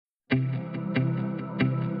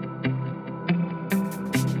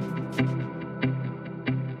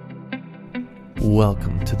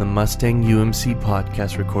Welcome to the Mustang UMC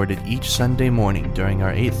podcast, recorded each Sunday morning during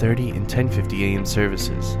our 8:30 and 10:50 a.m.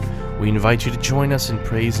 services. We invite you to join us in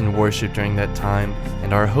praise and worship during that time,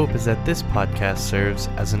 and our hope is that this podcast serves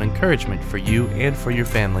as an encouragement for you and for your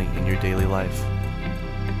family in your daily life.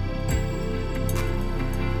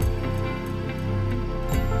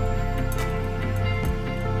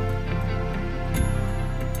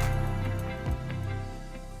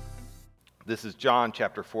 This is John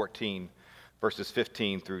chapter 14, verses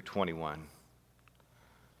 15 through 21.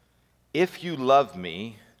 If you love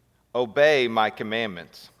me, obey my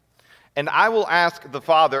commandments. And I will ask the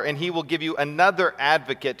Father, and he will give you another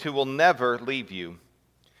advocate who will never leave you.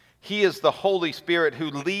 He is the Holy Spirit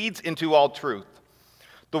who leads into all truth.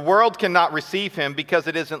 The world cannot receive him because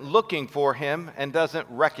it isn't looking for him and doesn't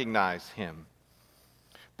recognize him.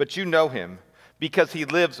 But you know him because he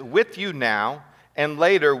lives with you now and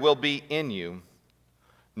later will be in you.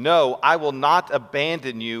 No, I will not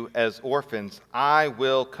abandon you as orphans. I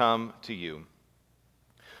will come to you.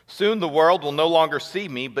 Soon the world will no longer see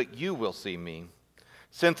me, but you will see me.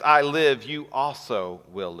 Since I live, you also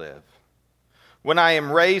will live. When I am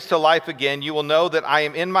raised to life again, you will know that I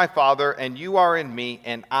am in my Father, and you are in me,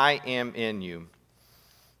 and I am in you.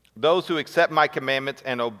 Those who accept my commandments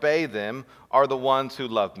and obey them are the ones who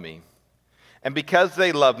love me. And because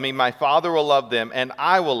they love me, my Father will love them, and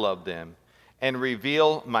I will love them, and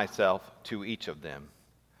reveal myself to each of them.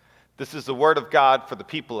 This is the word of God for the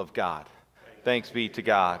people of God. Thanks be to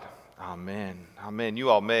God. Amen. Amen.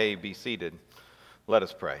 You all may be seated. Let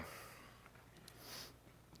us pray.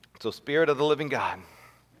 So, Spirit of the living God,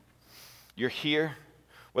 you're here,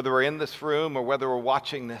 whether we're in this room or whether we're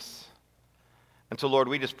watching this. And so, Lord,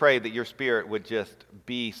 we just pray that your Spirit would just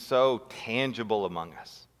be so tangible among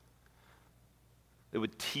us. It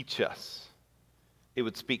would teach us. It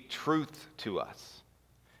would speak truth to us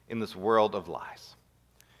in this world of lies.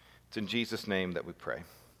 It's in Jesus' name that we pray.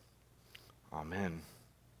 Amen.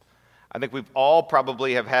 I think we've all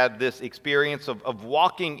probably have had this experience of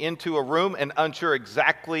walking into a room and unsure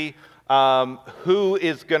exactly who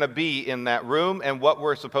is going to be in that room and what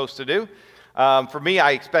we're supposed to do. For me,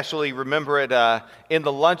 I especially remember it in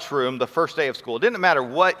the lunchroom the first day of school. It didn't matter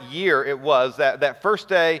what year it was, that first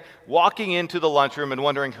day, walking into the lunchroom and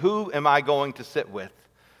wondering, who am I going to sit with?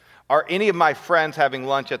 Are any of my friends having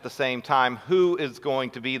lunch at the same time? Who is going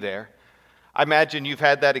to be there? I imagine you've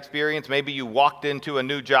had that experience. Maybe you walked into a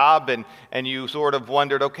new job and you sort of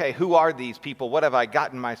wondered, okay, who are these people? What have I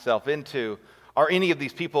gotten myself into? Are any of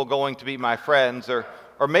these people going to be my friends? Or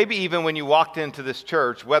maybe even when you walked into this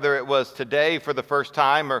church, whether it was today for the first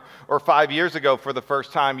time or 5 years ago for the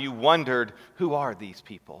first time, you wondered, who are these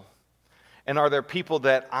people? And are there people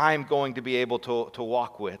that I'm going to be able to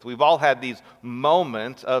walk with? We've all had these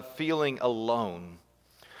moments of feeling alone.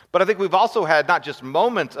 But I think we've also had not just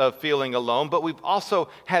moments of feeling alone, but we've also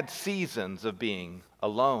had seasons of being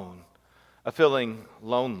alone, of feeling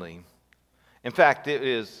lonely. In fact, it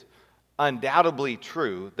is undoubtedly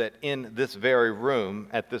true that in this very room,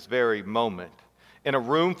 at this very moment, in a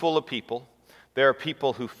room full of people, there are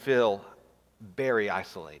people who feel very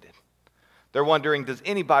isolated. They're wondering, does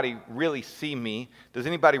anybody really see me? Does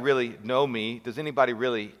anybody really know me? Does anybody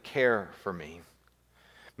really care for me?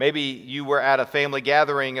 Maybe you were at a family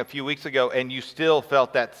gathering a few weeks ago and you still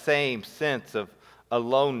felt that same sense of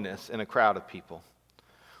aloneness in a crowd of people.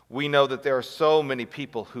 We know that there are so many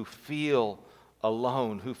people who feel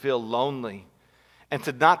alone, who feel lonely. And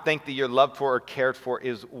to not think that you're loved for or cared for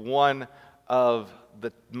is one of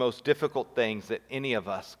the most difficult things that any of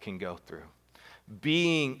us can go through.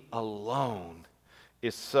 Being alone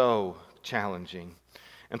is so challenging.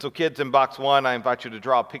 And so kids, in box 1, I invite you to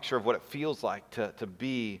draw a picture of what it feels like to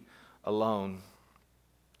be alone.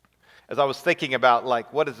 As I was thinking about,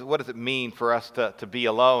 what does it mean for us to be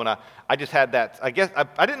alone, I just had that, I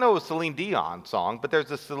didn't know it was Celine Dion song, but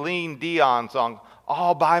there's a Celine Dion song,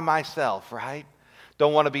 All By Myself, right?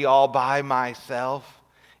 Don't want to be all by myself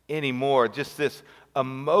anymore. Just this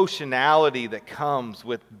emotionality that comes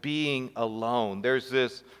with being alone. There's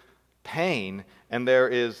this pain and there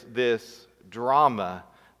is this drama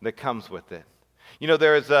that comes with it. You know,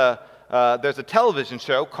 there's a television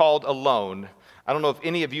show called Alone. I don't know if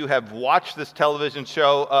any of you have watched this television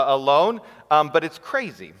show, Alone, but it's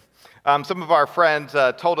crazy. Some of our friends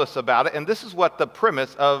told us about it, and this is what the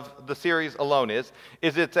premise of the series Alone is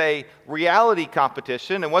it's a reality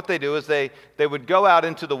competition, and what they do is they would go out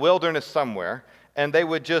into the wilderness somewhere, and they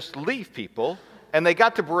would just leave people, and they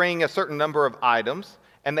got to bring a certain number of items,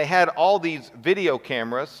 and they had all these video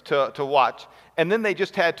cameras to watch, and then they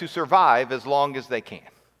just had to survive as long as they can,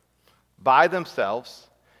 by themselves,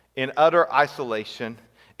 in utter isolation,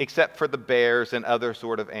 except for the bears and other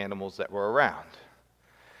sort of animals that were around.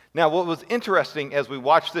 Now, what was interesting as we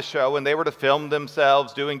watched the show, and they were to film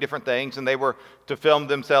themselves doing different things, and they were to film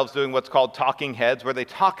themselves doing what's called talking heads, where they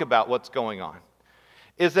talk about what's going on,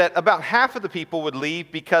 is that about half of the people would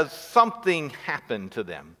leave because something happened to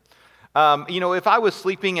them. If I was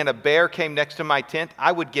sleeping and a bear came next to my tent,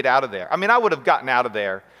 I would get out of there. I would have gotten out of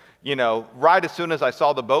there, right as soon as I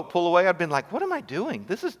saw the boat pull away. I'd been like, what am I doing?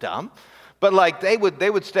 This is dumb. But they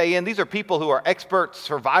would stay in. These are people who are expert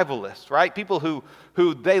survivalists, right? People who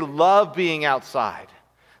they love being outside.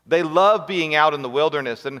 They love being out in the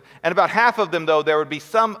wilderness. And about half of them, though, there would be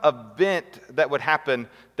some event that would happen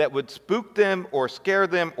that would spook them or scare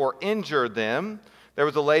them or injure them. There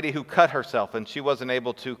was a lady who cut herself, and she wasn't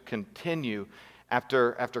able to continue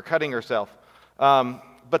after cutting herself.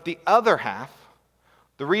 But the other half,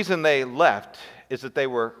 the reason they left is that they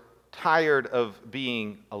were tired of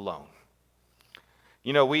being alone.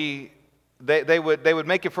 They would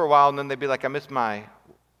make it for a while, and then they'd be like, I miss my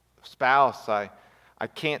spouse. I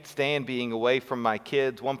can't stand being away from my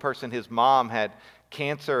kids. One person, his mom had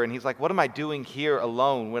cancer, and he's like, what am I doing here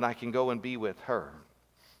alone when I can go and be with her?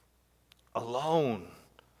 Alone.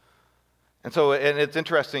 And it's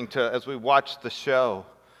interesting as we watch the show,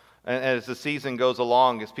 and as the season goes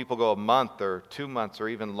along, as people go a month or 2 months or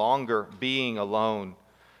even longer being alone,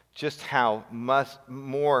 just how much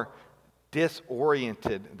more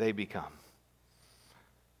disoriented they become.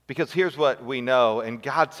 Because here's what we know, and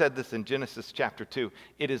God said this in Genesis chapter 2,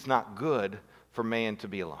 it is not good for man to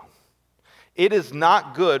be alone. It is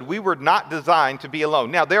not good. We were not designed to be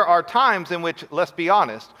alone. Now, there are times in which, let's be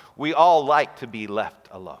honest, we all like to be left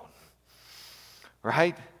alone.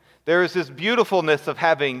 Right? There is this beautifulness of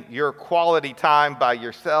having your quality time by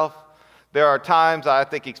yourself. There are times, I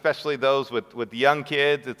think, especially those with young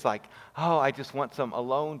kids, it's like, oh, I just want some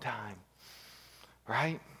alone time.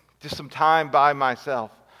 Right? Just some time by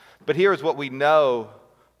myself. But here's what we know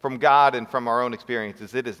from God and from our own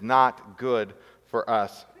experiences. It is not good for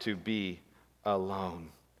us to be alone.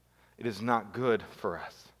 It is not good for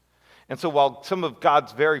us. And so while some of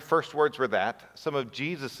God's very first words were that, some of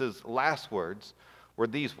Jesus' last words were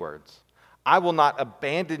these words: I will not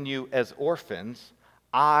abandon you as orphans,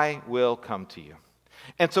 I will come to you.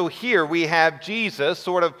 And so here we have Jesus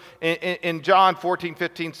sort of in John 14,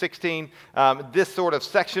 15, 16, this sort of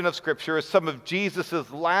section of Scripture is some of Jesus'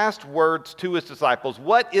 last words to his disciples.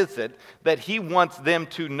 What is it that he wants them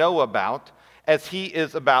to know about as he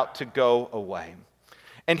is about to go away?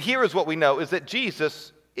 And here is what we know, is that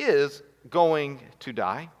Jesus is going to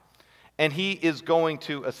die, and he is going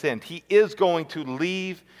to ascend. He is going to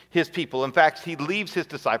leave his people. In fact, he leaves his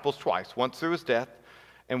disciples twice, once through his death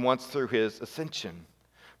and once through his ascension.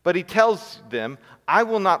 But he tells them, I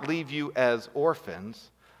will not leave you as orphans.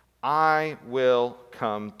 I will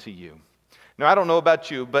come to you. Now, I don't know about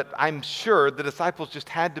you, but I'm sure the disciples just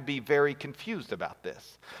had to be very confused about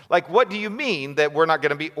this. Like, what do you mean that we're not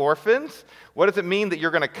going to be orphans? What does it mean that you're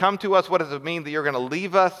going to come to us? What does it mean that you're going to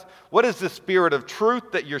leave us? What is the spirit of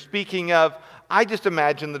truth that you're speaking of? I just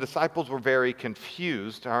imagine the disciples were very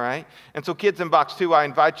confused, all right? And so kids in box 2, I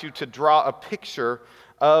invite you to draw a picture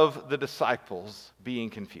of the disciples being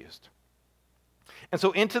confused. And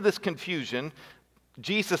so into this confusion,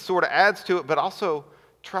 Jesus sort of adds to it, but also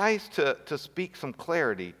tries to speak some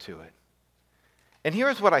clarity to it. And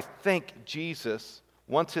here's what I think Jesus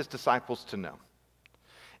wants his disciples to know,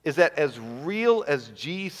 is that as real as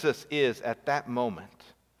Jesus is at that moment,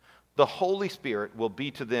 the Holy Spirit will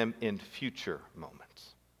be to them in future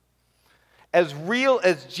moments. As real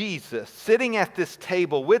as Jesus sitting at this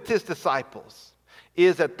table with his disciples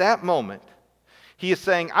is at that moment, he is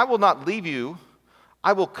saying, I will not leave you,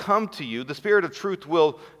 I will come to you. The Spirit of truth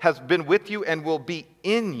has been with you and will be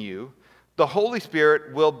in you. The Holy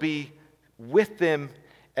Spirit will be with them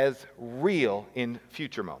as real in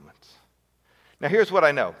future moments. Now here's what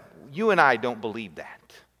I know. You and I don't believe that.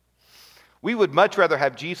 We would much rather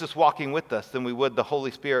have Jesus walking with us than we would the Holy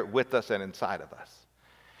Spirit with us and inside of us.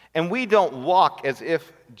 And we don't walk as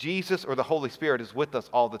if Jesus or the Holy Spirit is with us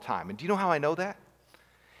all the time. And do you know how I know that?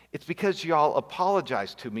 It's because y'all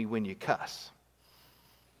apologize to me when you cuss.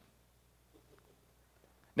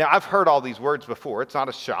 Now, I've heard all these words before. It's not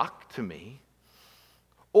a shock to me.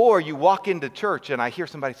 Or you walk into church and I hear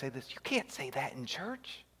somebody say this, you can't say that in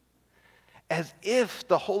church. As if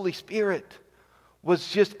the Holy Spirit was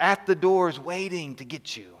just at the doors waiting to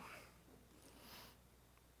get you.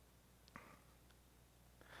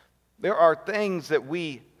 There are things that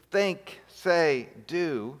we think, say,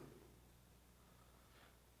 do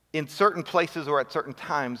in certain places or at certain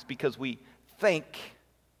times because we think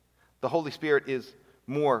the Holy Spirit is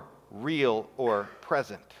more real or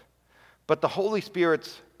present. But the Holy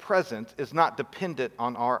Spirit's presence is not dependent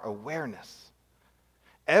on our awareness.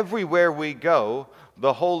 Everywhere we go,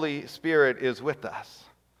 the Holy Spirit is with us.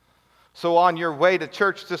 So on your way to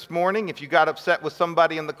church this morning, if you got upset with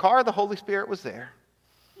somebody in the car, the Holy Spirit was there.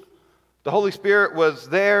 The Holy Spirit was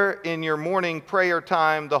there in your morning prayer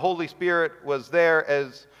time. The Holy Spirit was there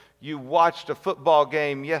as you watched a football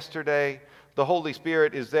game yesterday. The Holy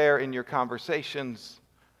Spirit is there in your conversations.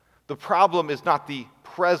 The problem is not the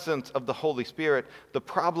presence of the Holy Spirit. The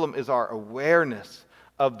problem is our awareness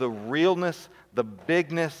of the realness, the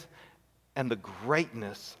bigness, and the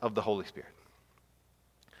greatness of the Holy Spirit.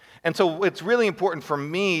 And so it's really important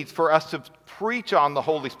for us to preach on the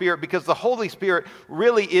Holy Spirit, because the Holy Spirit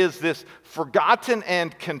really is this forgotten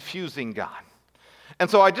and confusing God. And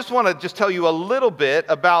so I just want to tell you a little bit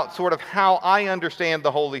about sort of how I understand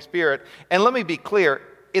the Holy Spirit. And let me be clear,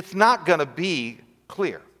 it's not going to be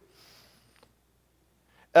clear.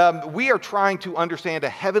 We are trying to understand a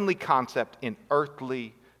heavenly concept in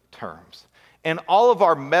earthly terms. And all of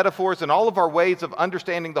our metaphors and all of our ways of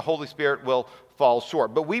understanding the Holy Spirit will fall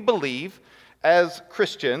short. But we believe as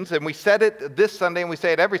Christians, and we said it this Sunday and we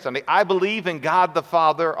say it every Sunday, I believe in God the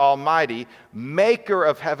Father Almighty, maker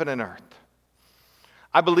of heaven and earth.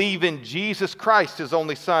 I believe in Jesus Christ, his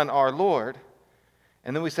only Son, our Lord.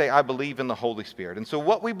 And then we say, I believe in the Holy Spirit. And so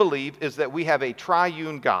what we believe is that we have a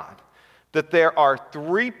triune God, that there are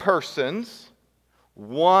three persons,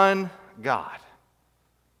 one God.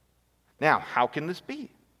 Now, how can this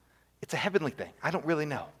be? It's a heavenly thing. I don't really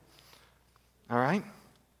know. All right?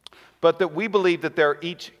 But that we believe that they're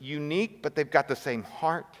each unique, but they've got the same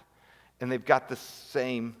heart, and they've got the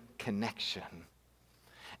same connection.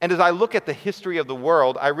 And as I look at the history of the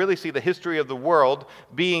world, I really see the history of the world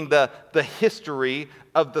being the history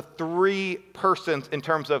of the three persons in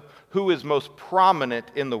terms of who is most prominent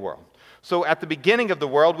in the world. So at the beginning of the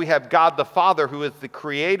world, we have God the Father, who is the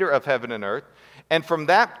creator of heaven and earth. And from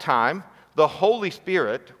that time, the Holy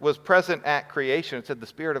Spirit was present at creation. It said the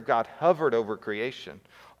Spirit of God hovered over creation.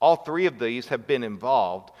 All three of these have been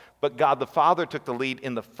involved, but God the Father took the lead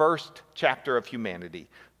in the first chapter of humanity,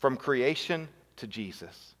 from creation to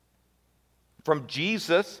Jesus. From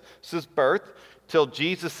Jesus' birth till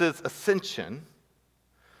Jesus' ascension,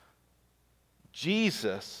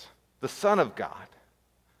 Jesus, the Son of God,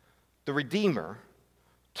 the Redeemer,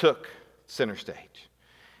 took center stage.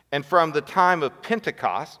 And from the time of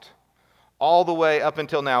Pentecost all the way up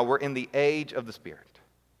until now, we're in the age of the Spirit.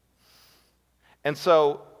 And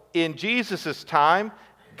so in Jesus' time,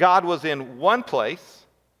 God was in one place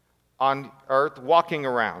on earth walking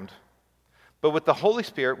around. But with the Holy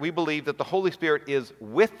Spirit, we believe that the Holy Spirit is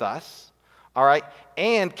with us, all right,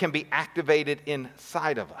 and can be activated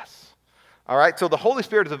inside of us. All right, so the Holy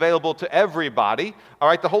Spirit is available to everybody. All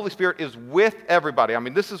right, the Holy Spirit is with everybody. I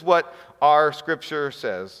mean, this is what our scripture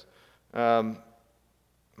says. Well,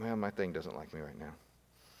 my thing doesn't like me right now.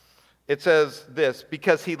 It says this,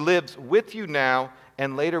 because he lives with you now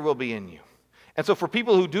and later will be in you. And so for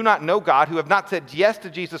people who do not know God, who have not said yes to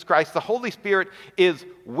Jesus Christ, the Holy Spirit is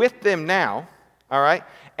with them now, all right,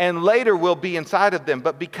 and later will be inside of them.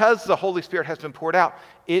 But because the Holy Spirit has been poured out,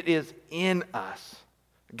 it is in us.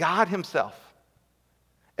 God himself,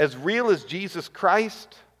 as real as Jesus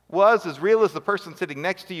Christ was, as real as the person sitting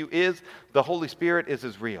next to you is, the Holy Spirit is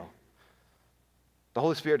as real. The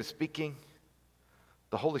Holy Spirit is speaking.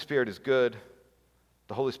 The Holy Spirit is good.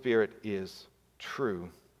 The Holy Spirit is true.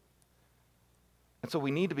 And so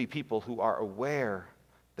we need to be people who are aware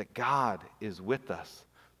that God is with us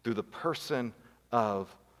through the person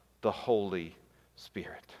of the Holy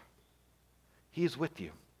Spirit. He is with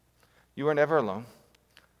you. You are never alone.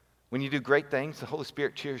 When you do great things, the Holy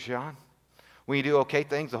Spirit cheers you on. When you do okay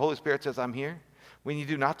things, the Holy Spirit says, I'm here. When you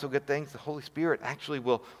do not so good things, the Holy Spirit actually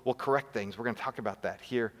will correct things. We're going to talk about that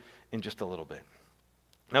here in just a little bit.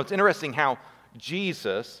 Now, it's interesting how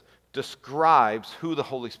Jesus describes who the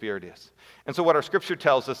Holy Spirit is. And so what our scripture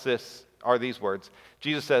tells us are these words.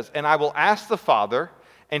 Jesus says, and I will ask the Father,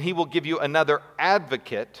 and he will give you another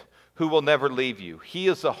advocate who will never leave you. He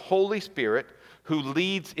is the Holy Spirit who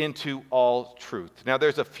leads into all truth. Now,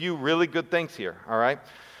 there's a few really good things here, all right?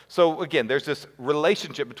 So, again, there's this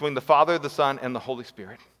relationship between the Father, the Son, and the Holy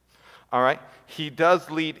Spirit, all right? He does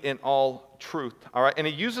lead in all truth, all right? And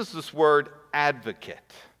he uses this word advocate.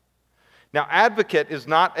 Now, advocate is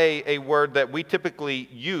not a word that we typically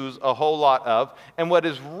use a whole lot of. And what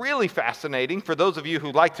is really fascinating, for those of you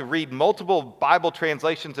who like to read multiple Bible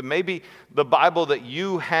translations, and maybe the Bible that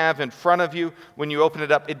you have in front of you, when you open it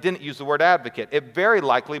up, it didn't use the word advocate. It very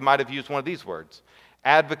likely might have used one of these words: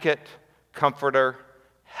 advocate, comforter,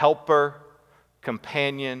 helper,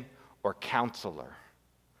 companion, or counselor.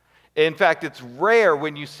 In fact, it's rare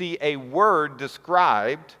when you see a word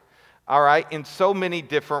described, all right, in so many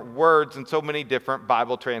different words and so many different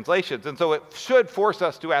Bible translations. And so it should force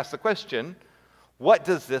us to ask the question, what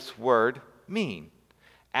does this word mean?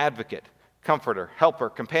 Advocate, comforter, helper,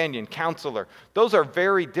 companion, counselor. Those are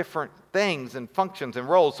very different things and functions and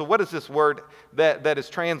roles. So what does this word that is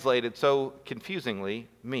translated so confusingly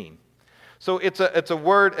mean? So it's a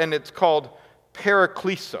word, and it's called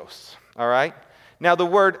paraklesos, all right? Now the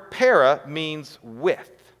word para means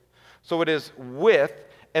with. So it is with,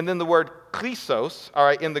 and then the word klesos, all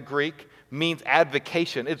right, in the Greek means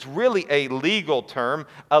advocation. It's really a legal term,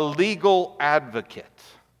 a legal advocate.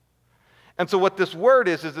 And so what this word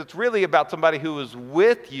is it's really about somebody who is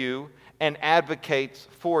with you and advocates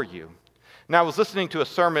for you. Now, I was listening to a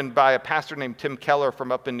sermon by a pastor named Tim Keller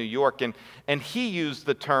from up in New York, and he used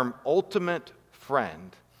the term ultimate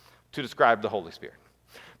friend to describe the Holy Spirit.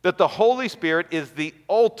 That the Holy Spirit is the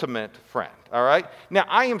ultimate friend, all right? Now,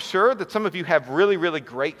 I am sure that some of you have really, really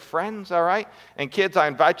great friends, all right? And kids, I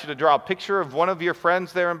invite you to draw a picture of one of your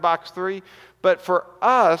friends there in box 3. But for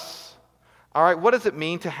us, all right, what does it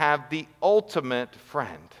mean to have the ultimate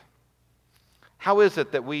friend? How is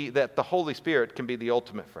it that the Holy Spirit can be the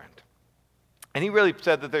ultimate friend? And he really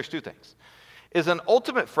said that there's two things. An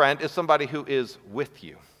ultimate friend is somebody who is with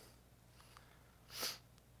you.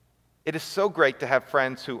 It is so great to have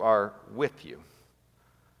friends who are with you.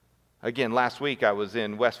 Again, last week I was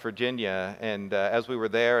in West Virginia, and as we were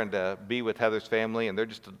there and to be with Heather's family, and they're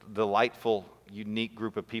just a delightful, unique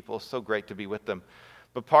group of people. So great to be with them.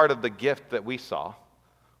 But part of the gift that we saw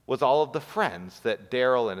was all of the friends that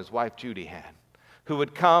Daryl and his wife Judy had, who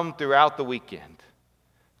would come throughout the weekend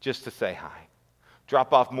just to say hi.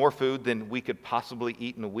 Drop off more food than we could possibly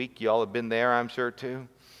eat in a week. You all have been there, I'm sure, too.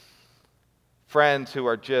 Friends who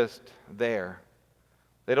are just there.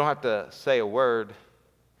 They don't have to say a word.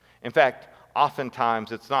 In fact,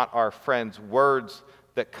 oftentimes it's not our friends' words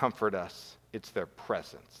that comfort us. It's their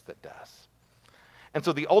presence that does. And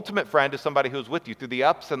so the ultimate friend is somebody who's with you through the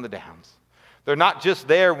ups and the downs. They're not just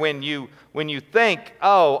there when you think,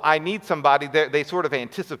 oh, I need somebody. They sort of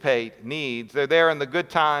anticipate needs. They're there in the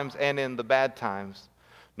good times and in the bad times.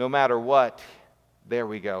 No matter what, there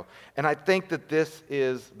we go. And I think that this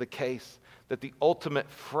is the case, that the ultimate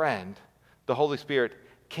friend, the Holy Spirit,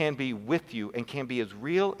 can be with you and can be as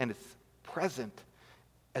real and as present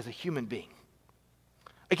as a human being.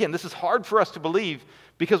 Again, this is hard for us to believe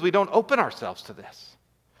because we don't open ourselves to this.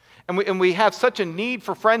 And we have such a need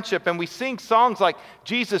for friendship, and we sing songs like,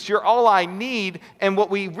 Jesus, you're all I need. And what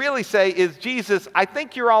we really say is, Jesus, I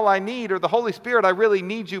think you're all I need, or the Holy Spirit, I really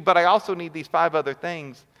need you, but I also need these 5 other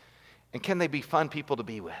things. And can they be fun people to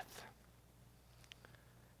be with?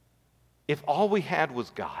 If all we had was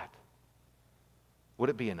God, would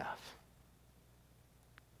it be enough?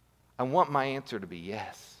 I want my answer to be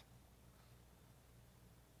yes.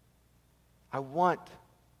 I want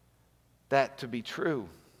that to be true.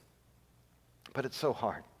 But it's so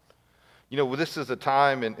hard. You know, this is a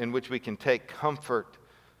time in which we can take comfort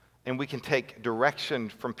and we can take direction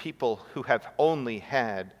from people who have only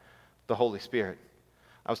had the Holy Spirit.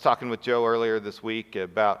 I was talking with Joe earlier this week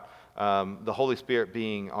about the Holy Spirit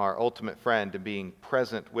being our ultimate friend and being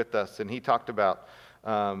present with us. And he talked about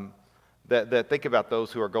that think about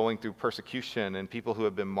those who are going through persecution and people who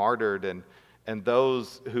have been martyred and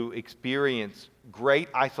those who experience great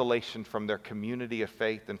isolation from their community of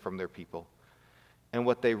faith and from their people. And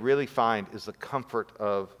what they really find is the comfort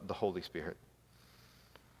of the Holy Spirit.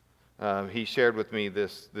 He shared with me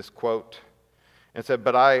this quote and said,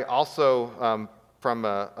 but I also, from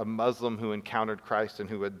a Muslim who encountered Christ and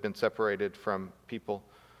who had been separated from people,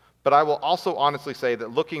 but I will also honestly say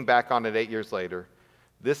that looking back on it 8 years later,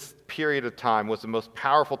 this period of time was the most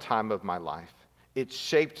powerful time of my life. It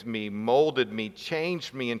shaped me, molded me,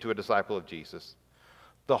 changed me into a disciple of Jesus.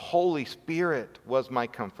 The Holy Spirit was my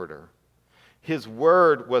comforter. His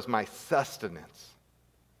word was my sustenance.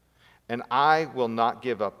 And I will not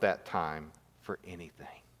give up that time for anything.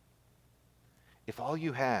 If all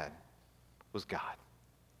you had was God,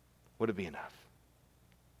 would it be enough?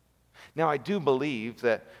 Now, I do believe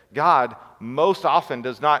that God most often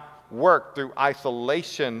does not work through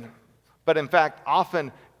isolation, but in fact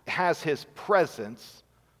often has his presence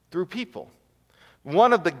through people.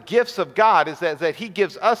 One of the gifts of God is that he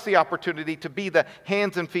gives us the opportunity to be the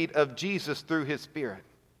hands and feet of Jesus through his Spirit.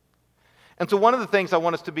 And so one of the things I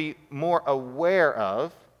want us to be more aware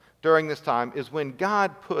of during this time is when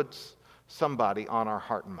God puts somebody on our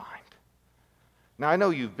heart and mind. Now, I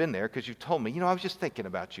know you've been there because you told me, I was just thinking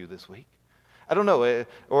about you this week. I don't know,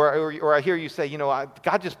 or I hear you say,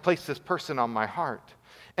 God just placed this person on my heart.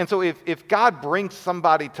 And so if God brings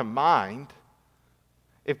somebody to mind,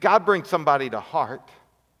 if God brings somebody to heart,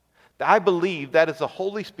 I believe that is the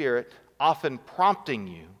Holy Spirit often prompting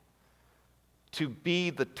you to be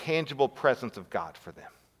the tangible presence of God for them.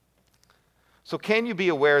 So can you be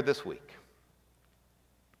aware this week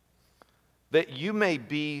that you may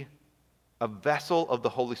be a vessel of the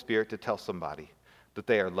Holy Spirit to tell somebody that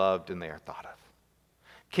they are loved and they are thought of?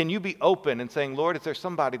 Can you be open and saying, Lord, is there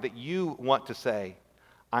somebody that you want to say,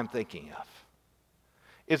 I'm thinking of?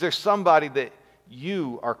 Is there somebody that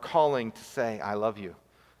you are calling to say, I love you?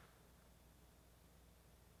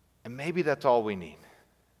 And maybe that's all we need.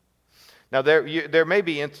 Now, there may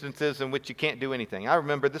be instances in which you can't do anything. I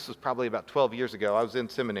remember this was probably about 12 years ago. I was in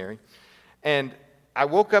seminary, and I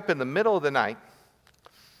woke up in the middle of the night,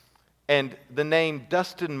 and the name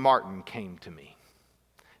Dustin Martin came to me.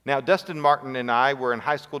 Now, Dustin Martin and I were in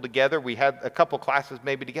high school together. We had a couple classes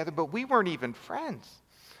maybe together, but we weren't even friends.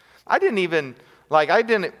 I don't even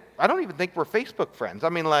think we're Facebook friends. I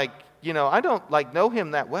mean, I don't know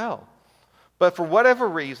him that well. But for whatever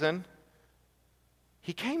reason,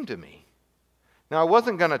 he came to me. Now, I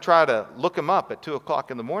wasn't going to try to look him up at 2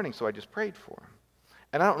 o'clock in the morning, so I just prayed for him.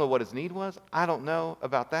 And I don't know what his need was. I don't know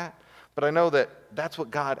about that. But I know that that's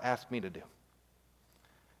what God asked me to do,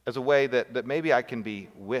 as a way that maybe I can be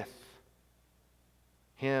with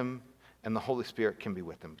him and the Holy Spirit can be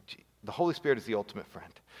with him. The Holy Spirit is the ultimate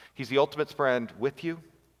friend. He's the ultimate friend with you,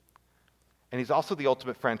 and he's also the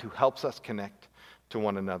ultimate friend who helps us connect to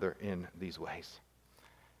one another in these ways.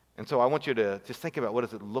 And so I want you to just think about, what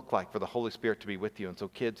does it look like for the Holy Spirit to be with you? And so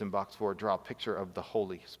kids in box 4, draw a picture of the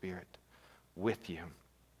Holy Spirit with you.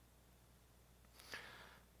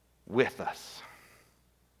 With us.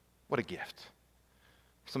 What a gift.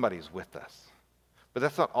 Somebody is with us. But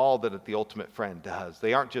that's not all that the ultimate friend does.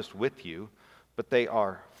 They aren't just with you, but they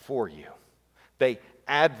are for you. They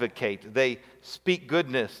advocate. They speak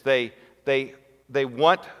goodness. They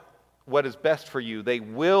want what is best for you. They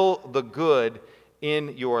will the good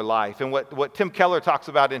in your life. And what Tim Keller talks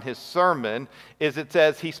about in his sermon is, it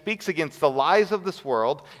says he speaks against the lies of this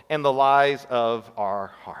world and the lies of our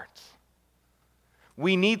hearts.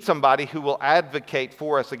 We need somebody who will advocate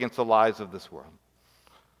for us against the lies of this world.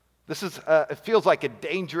 This is, it feels like a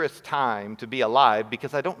dangerous time to be alive,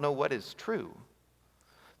 because I don't know what is true.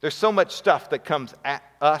 There's so much stuff that comes at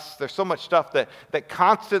us. There's so much stuff that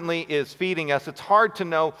constantly is feeding us. It's hard to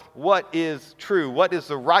know what is true, what is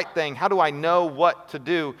the right thing. How do I know what to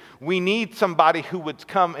do? We need somebody who would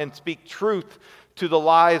come and speak truth to the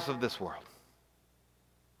lies of this world.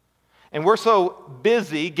 And we're so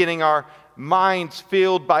busy getting our minds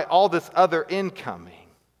filled by all this other incoming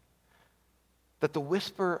that the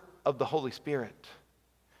whisper of the Holy Spirit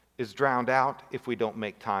is drowned out if we don't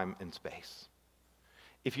make time and space.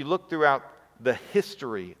 If you look throughout the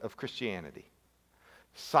history of Christianity,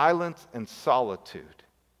 silence and solitude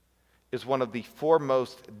is one of the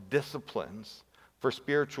foremost disciplines for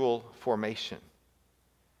spiritual formation.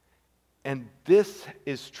 And this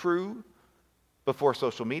is true before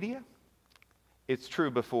social media. It's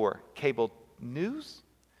true before cable news.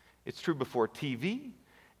 It's true before TV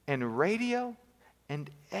and radio and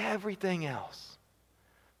everything else.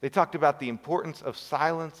 They talked about the importance of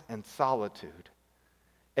silence and solitude.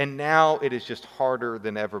 And now it is just harder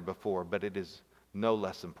than ever before, but it is no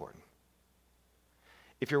less important.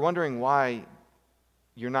 If you're wondering why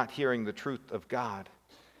you're not hearing the truth of God,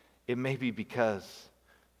 it may be because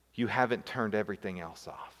you haven't turned everything else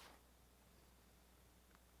off.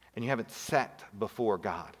 And you haven't sat before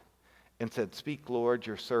God and said, "Speak, Lord,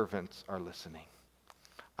 your servants are listening.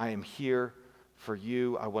 I am here for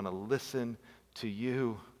you. I want to listen to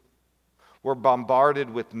you." We're bombarded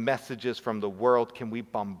with messages from the world. Can we be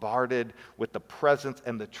bombarded with the presence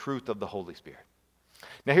and the truth of the Holy Spirit?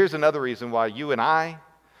 Now, here's another reason why you and I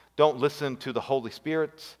don't listen to the Holy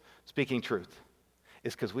Spirit speaking truth.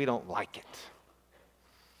 It's because we don't like it.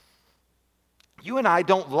 You and I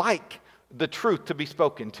don't like the truth to be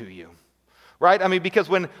spoken to you, right? I mean, because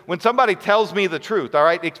when somebody tells me the truth, all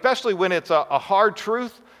right, especially when it's a hard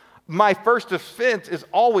truth, my first defense is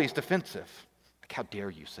always defensive. Like, how dare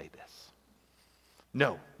you say this?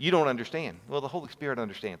 No, you don't understand. Well, the Holy Spirit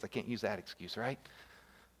understands. I can't use that excuse, right?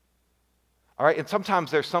 All right, and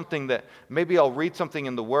sometimes there's something that maybe I'll read something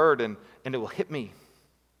in the Word and it will hit me.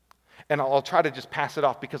 And I'll try to just pass it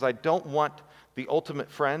off because I don't want the ultimate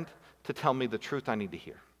friend to tell me the truth I need to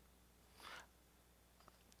hear.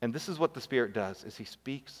 And this is what the Spirit does, is He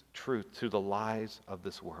speaks truth to the lies of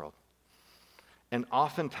this world. And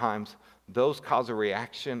oftentimes, those cause a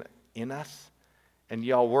reaction in us. And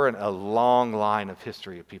y'all, we're in a long line of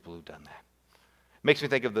history of people who've done that. Makes me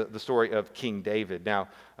think of the story of King David. Now,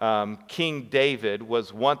 King David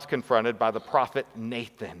was once confronted by the prophet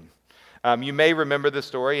Nathan. You may remember this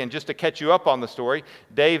story, and just to catch you up on the story,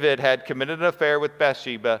 David had committed an affair with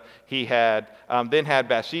Bathsheba. He had then had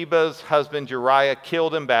Bathsheba's husband Uriah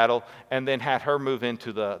killed in battle, and then had her move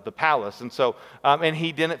into the palace. And so, and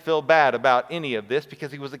he didn't feel bad about any of this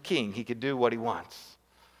because he was a king. He could do what he wants.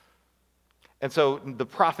 And so the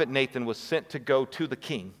prophet Nathan was sent to go to the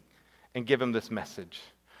king and give him this message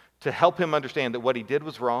to help him understand that what he did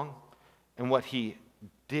was wrong and what he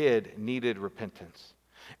did needed repentance.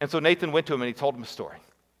 And so Nathan went to him and he told him a story.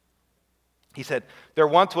 He said, there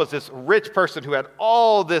once was this rich person who had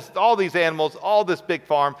all these animals, all this big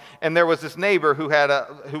farm, and there was this neighbor who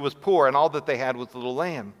was poor, and all that they had was a little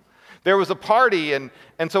lamb. There was a party, and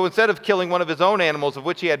so instead of killing one of his own animals, of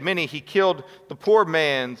which he had many, he killed the poor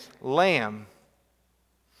man's lamb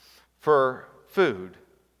for food.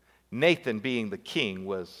 Nathan, being the king,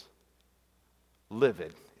 was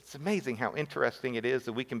livid. It's amazing how interesting it is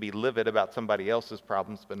that we can be livid about somebody else's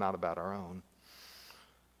problems, but not about our own.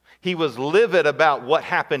 He was livid about what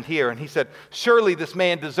happened here, and he said, surely this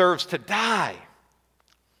man deserves to die.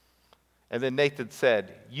 And then Nathan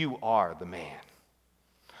said, you are the man.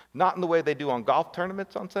 Not in the way they do on golf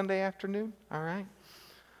tournaments on Sunday afternoon, all right?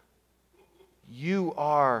 You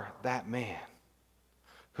are that man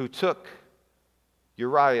who took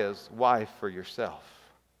Uriah's wife for yourself.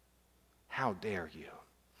 How dare you?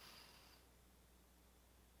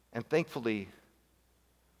 And thankfully,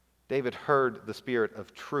 David heard the Spirit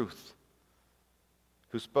of truth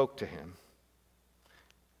who spoke to him,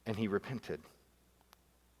 and he repented.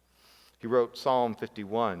 He wrote Psalm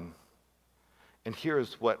 51, and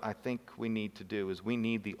here's what I think we need to do, is we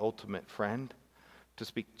need the ultimate friend to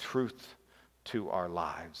speak truth to our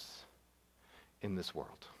lives in this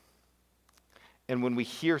world. And when we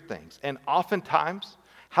hear things, and oftentimes,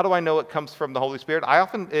 how do I know it comes from the Holy Spirit?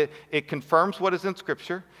 It confirms what is in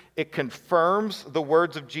Scripture. It confirms the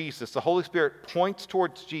words of Jesus. The Holy Spirit points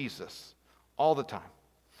towards Jesus all the time.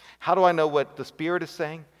 How do I know what the Spirit is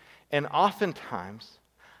saying? And oftentimes,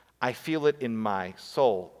 I feel it in my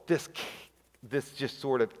soul, this just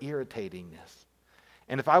sort of irritatingness.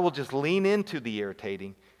 And if I will just lean into the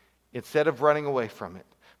irritating, instead of running away from it,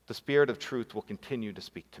 the Spirit of truth will continue to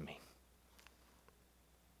speak to me.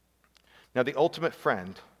 Now, the ultimate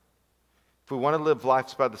friend, if we want to live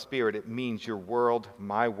lives by the Spirit, it means your world,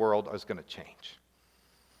 my world, is going to change.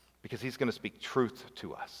 Because He's going to speak truth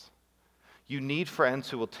to us. You need friends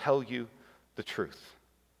who will tell you the truth.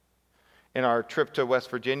 In our trip to West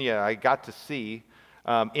Virginia, I got to see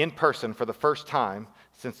in person for the first time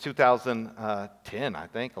since 2010, I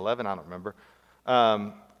think, 11, I don't remember,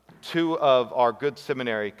 two of our Good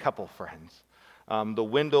Seminary couple friends. The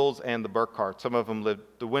Wendells and the Burkharts.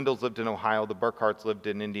 The Wendells lived in Ohio, the Burkharts lived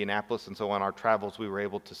in Indianapolis, and so on our travels we were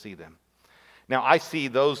able to see them. Now I see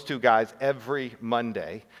those two guys every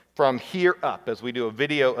Monday from here up as we do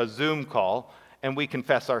a Zoom call, and we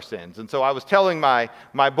confess our sins. And so I was telling my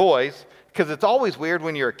boys, because it's always weird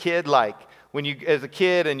when you're a kid, like when you, as a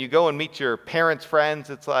kid, and you go and meet your parents' friends,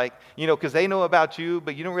 it's like, because they know about you,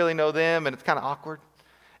 but you don't really know them, and it's kind of awkward.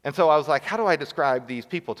 And so I was like, how do I describe these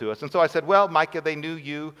people to us? And so I said, well, Micah, they knew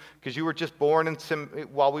you because you were just born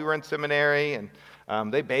while we were in seminary, and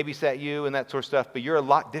they babysat you and that sort of stuff, but you're a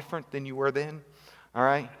lot different than you were then, all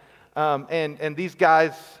right? And these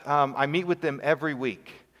guys, I meet with them every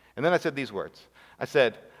week. And then I said these words. I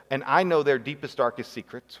said, and I know their deepest, darkest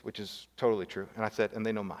secrets, which is totally true. And I said, and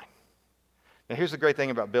they know mine. Now here's the great thing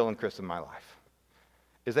about Bill and Chris in my life,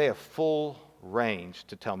 is they have full range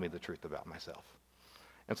to tell me the truth about myself.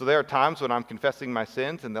 And so there are times when I'm confessing my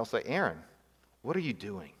sins, and they'll say, Aaron, what are you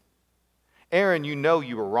doing? Aaron, you know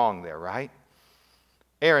you were wrong there, right?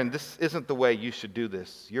 Aaron, this isn't the way you should do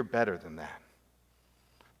this. You're better than that.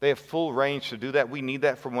 They have full range to do that. We need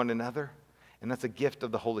that from one another, and that's a gift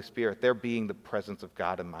of the Holy Spirit, there being the presence of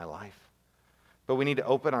God in my life. But we need to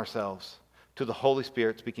open ourselves to the Holy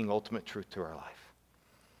Spirit speaking ultimate truth to our life.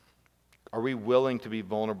 Are we willing to be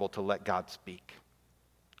vulnerable to let God speak,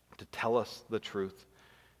 to tell us the truth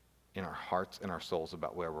in our hearts and our souls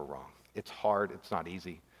about where we're wrong? It's hard, it's not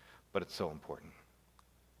easy, but it's so important.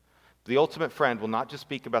 The ultimate friend will not just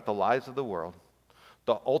speak about the lies of the world.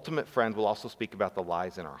 The ultimate friend will also speak about the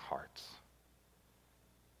lies in our hearts.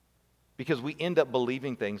 Because we end up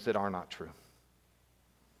believing things that are not true.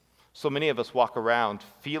 So many of us walk around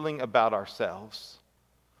feeling about ourselves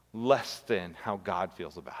less than how God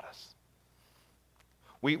feels about us.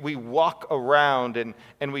 We walk around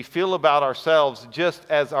and we feel about ourselves just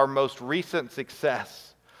as our most recent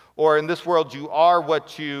success. Or in this world, you are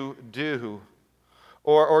what you do.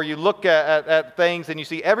 Or you look at things and you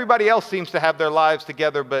see everybody else seems to have their lives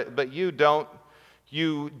together, but you don't.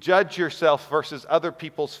 You judge yourself versus other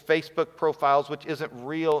people's Facebook profiles, which isn't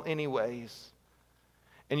real anyways.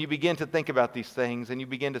 And you begin to think about these things, and you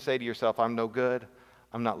begin to say to yourself, I'm no good,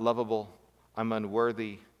 I'm not lovable, I'm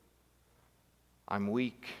unworthy, I'm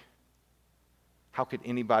weak. How could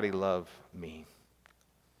anybody love me?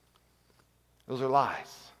 Those are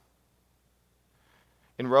lies.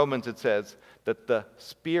 In Romans it says that the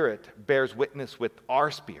Spirit bears witness with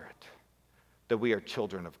our spirit that we are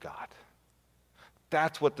children of God.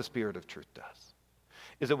 That's what the Spirit of truth does.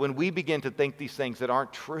 Is that when we begin to think these things that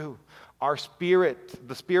aren't true, our spirit,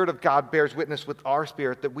 the Spirit of God bears witness with our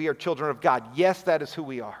spirit that we are children of God. Yes, that is who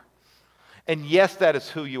we are. And yes, that is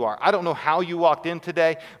who you are. I don't know how you walked in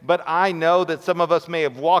today, but I know that some of us may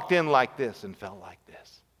have walked in like this and felt like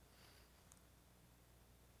this.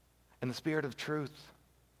 And the Spirit of truth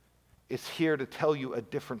is here to tell you a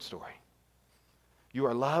different story. You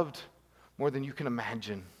are loved more than you can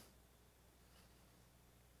imagine.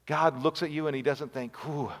 God looks at you and he doesn't think,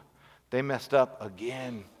 ooh, they messed up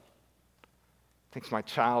again. He thinks, my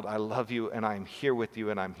child, I love you and I'm here with you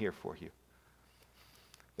and I'm here for you.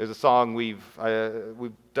 There's a song we've done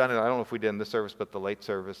it, I don't know if we did in this service, but the late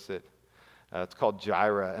service, it's called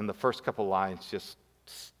Jireh, and the first couple lines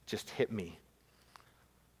just hit me.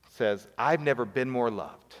 It says, I've never been more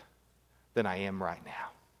loved than I am right now.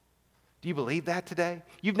 Do you believe that today?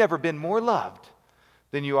 You've never been more loved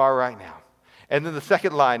than you are right now. And then the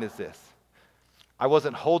second line is this: I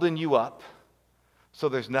wasn't holding you up, so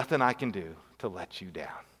there's nothing I can do to let you down.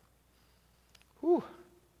 Whew.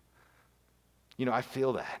 You know, I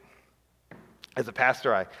feel that. As a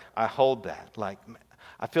pastor, I hold that. Like,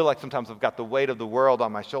 I feel like sometimes I've got the weight of the world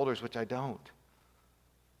on my shoulders, which I don't.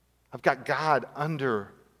 I've got God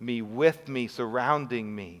under me, with me,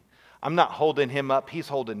 surrounding me. I'm not holding him up, he's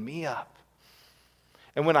holding me up.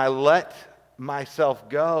 And when I let myself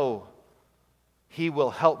go, he will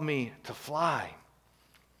help me to fly.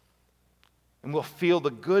 And we'll feel the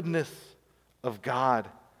goodness of God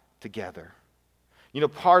together. You know,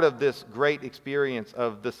 part of this great experience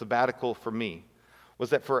of the sabbatical for me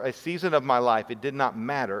was that for a season of my life, it did not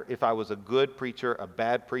matter if I was a good preacher, a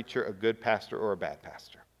good pastor, or a bad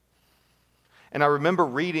pastor. And I remember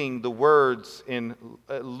reading the words in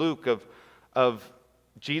Luke of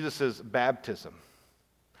Jesus' baptism.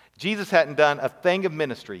 Jesus hadn't done a thing of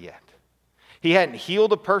ministry yet. He hadn't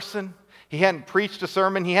healed a person. He hadn't preached a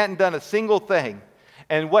sermon. He hadn't done a single thing.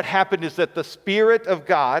 And what happened is that the Spirit of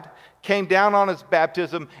God came down on his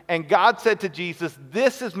baptism, and God said to Jesus,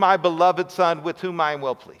 this is my beloved Son with whom I am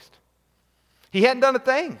well pleased. He hadn't done a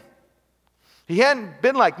thing. He hadn't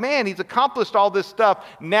been like, man, he's accomplished all this stuff,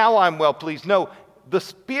 now I'm well pleased. No, the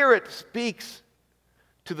Spirit speaks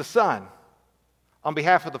to the Son on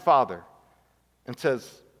behalf of the Father and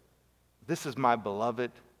says, this is my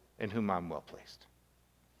beloved in whom I'm well pleased.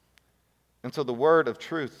 And so the word of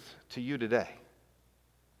truth to you today,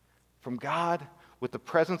 from God with the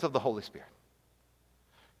presence of the Holy Spirit,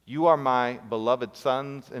 you are my beloved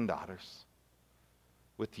sons and daughters.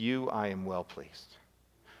 With you I am well pleased.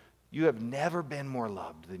 You have never been more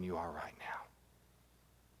loved than you are right now.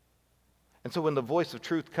 And so when the voice of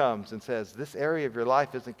truth comes and says, this area of your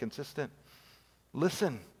life isn't consistent,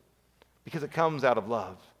 listen, because it comes out of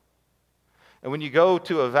love. And when you go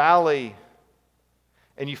to a valley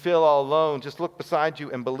and you feel all alone, just look beside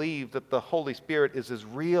you and believe that the Holy Spirit is as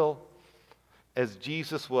real as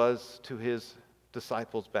Jesus was to his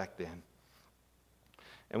disciples back then.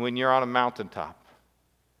 And when you're on a mountaintop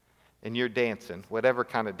and you're dancing, whatever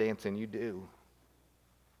kind of dancing you do,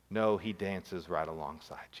 know he dances right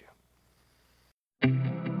alongside you.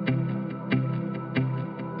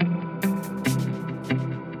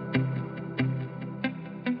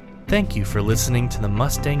 Thank you for listening to the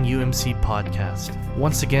Mustang UMC podcast.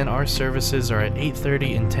 Once again, our services are at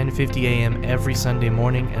 8:30 and 10:50 a.m. every Sunday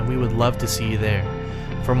morning, and we would love to see you there.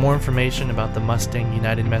 For more information about the Mustang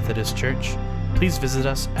United Methodist Church, please visit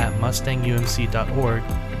us at mustangumc.org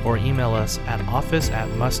or email us at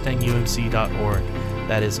office@mustangumc.org.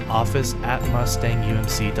 That is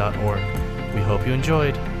office@mustangumc.org. We hope you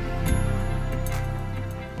enjoyed.